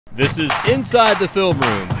This is Inside the Film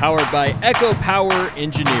Room, powered by Echo Power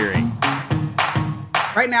Engineering.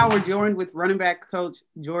 Right now, we're joined with running back coach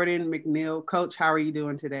Jourdan McNeill. Coach, how are you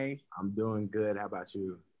doing today? I'm doing good. How about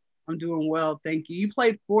you? I'm doing well, thank you. You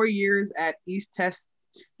played 4 years at East Texas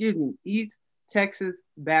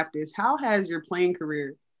Baptist. How has your playing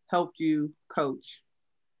career helped you coach?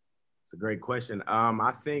 It's a great question.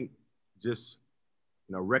 I think just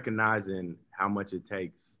recognizing how much it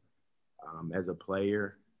takes as a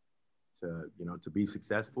player to be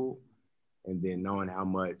successful, and then knowing how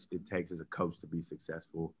much it takes as a coach to be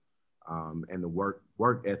successful, and the work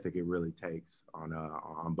ethic it really takes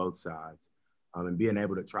on both sides, and being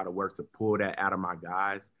able to try to work to pull that out of my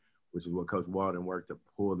guys, which is what Coach Walden worked to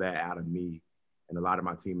pull that out of me and a lot of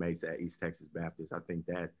my teammates at East Texas Baptist. I think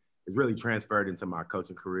that is really transferred into my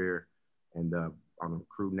coaching career, and on the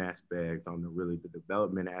recruiting aspect, on the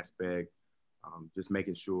development aspect, just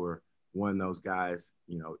making sure those guys,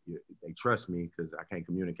 they trust me because I can't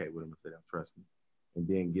communicate with them if they don't trust me. And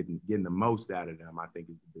then getting the most out of them, I think,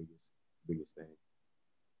 is the biggest thing.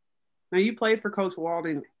 Now, you played for Coach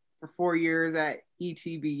Walden for 4 years at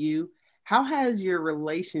ETBU. How has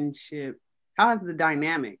the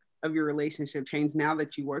dynamic of your relationship changed now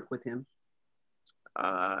that you work with him?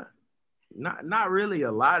 Not really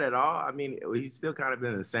a lot at all. I mean, he's still kind of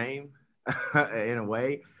been the same in a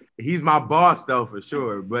way. He's my boss, though, for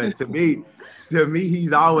sure. But to me,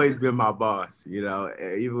 he's always been my boss,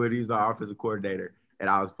 even when he's my offensive coordinator and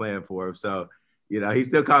I was playing for him. So, he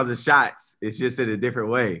still calls the shots. It's just in a different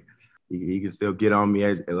way. He can still get on me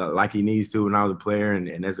like he needs to when I was a player,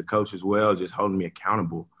 and as a coach as well, just holding me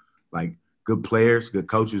accountable. Like, good players, good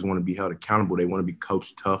coaches want to be held accountable. They want to be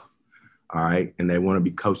coached tough, all right? And they want to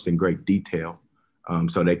be coached in great detail,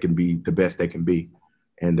 so they can be the best they can be.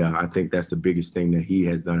 And I think that's the biggest thing that he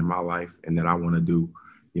has done in my life and that I want to do,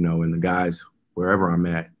 and the guys, wherever I'm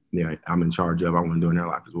at, I'm in charge of, I want to do in their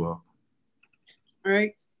life as well. All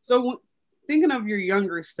right. So thinking of your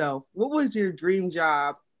younger self, what was your dream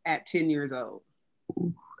job at 10 years old?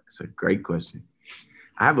 Ooh, that's a great question.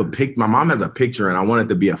 My mom has a picture, and I wanted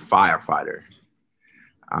to be a firefighter.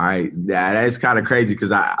 All right. That's kind of crazy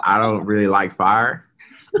because I don't really like fire.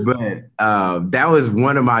 But that was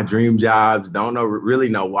one of my dream jobs. Don't really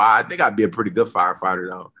know why. I think I'd be a pretty good firefighter,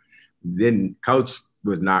 though. Then coach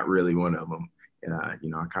was not really one of them. And, I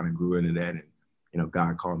kind of grew into that, and,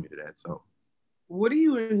 God called me to that. So what do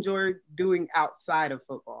you enjoy doing outside of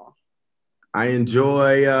football? I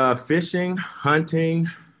enjoy fishing, hunting,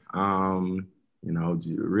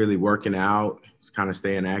 really working out, just kind of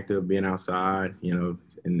staying active, being outside.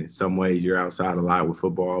 In some ways you're outside a lot with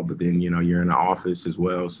football, but then, you're in the office as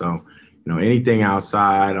well. So, anything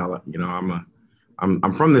outside,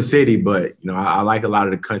 I'm from the city, but, I like a lot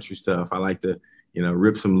of the country stuff. I like to,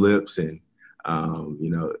 rip some lips and,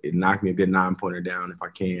 it knocked me a good 9-pointer down if I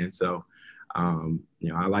can. So,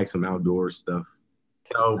 I like some outdoor stuff.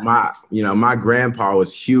 So my grandpa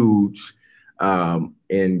was huge,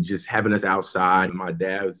 and just having us outside. My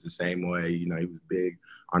dad was the same way. He was big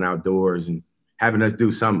on outdoors and having us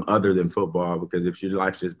do something other than football, because if your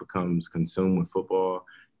life just becomes consumed with football,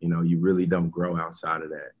 you really don't grow outside of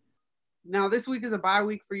that. Now, this week is a bye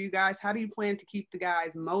week for you guys. How do you plan to keep the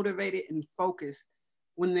guys motivated and focused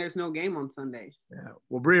when there's no game on Sunday? Yeah.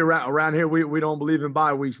 Well, Bree, around here, we don't believe in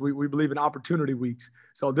bye weeks. We believe in opportunity weeks.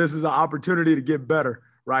 So this is an opportunity to get better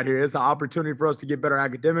right here. It's an opportunity for us to get better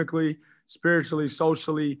academically, spiritually,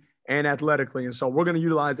 socially, and athletically. And so we're going to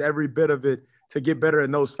utilize every bit of it to get better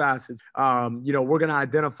in those facets. We're going to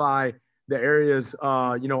identify the areas,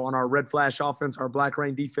 on our red flash offense, our black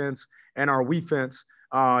rain defense, and our we fence.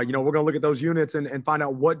 We're going to look at those units and find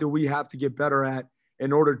out what do we have to get better at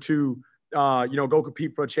in order to, go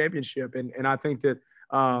compete for a championship. And I think that,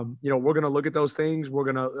 we're going to look at those things. We're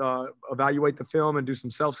going to evaluate the film and do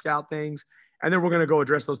some self-scout things. And then we're going to go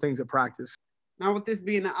address those things at practice. Now, with this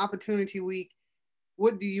being an opportunity week,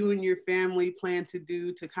 what do you and your family plan to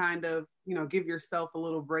do to kind of, give yourself a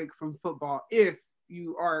little break from football if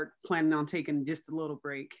you are planning on taking just a little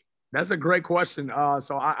break? That's a great question.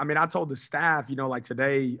 So, I told the staff, like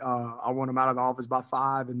today, I want them out of the office by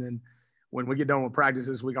 5. And then when we get done with practice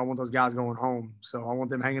this week, I want those guys going home. So I want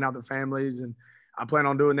them hanging out with their families. And I plan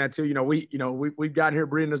on doing that too. We've gotten here,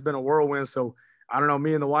 Bree, and it's been a whirlwind. So I don't know,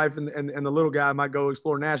 me and the wife and the little guy might go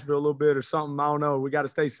explore Nashville a little bit or something. I don't know. We got to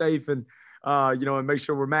stay safe and, and make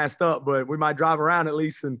sure we're masked up. But we might drive around at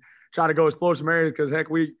least and try to go explore some areas because, heck,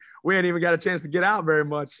 we ain't even got a chance to get out very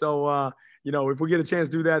much. So, if we get a chance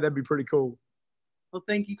to do that, that'd be pretty cool. Well,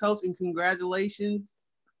 thank you, Coach, and congratulations.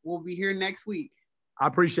 We'll be here next week. I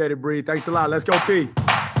appreciate it, Bree. Thanks a lot. Let's go, P.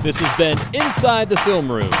 This has been Inside the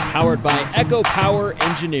Film Room, powered by Echo Power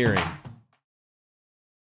Engineering.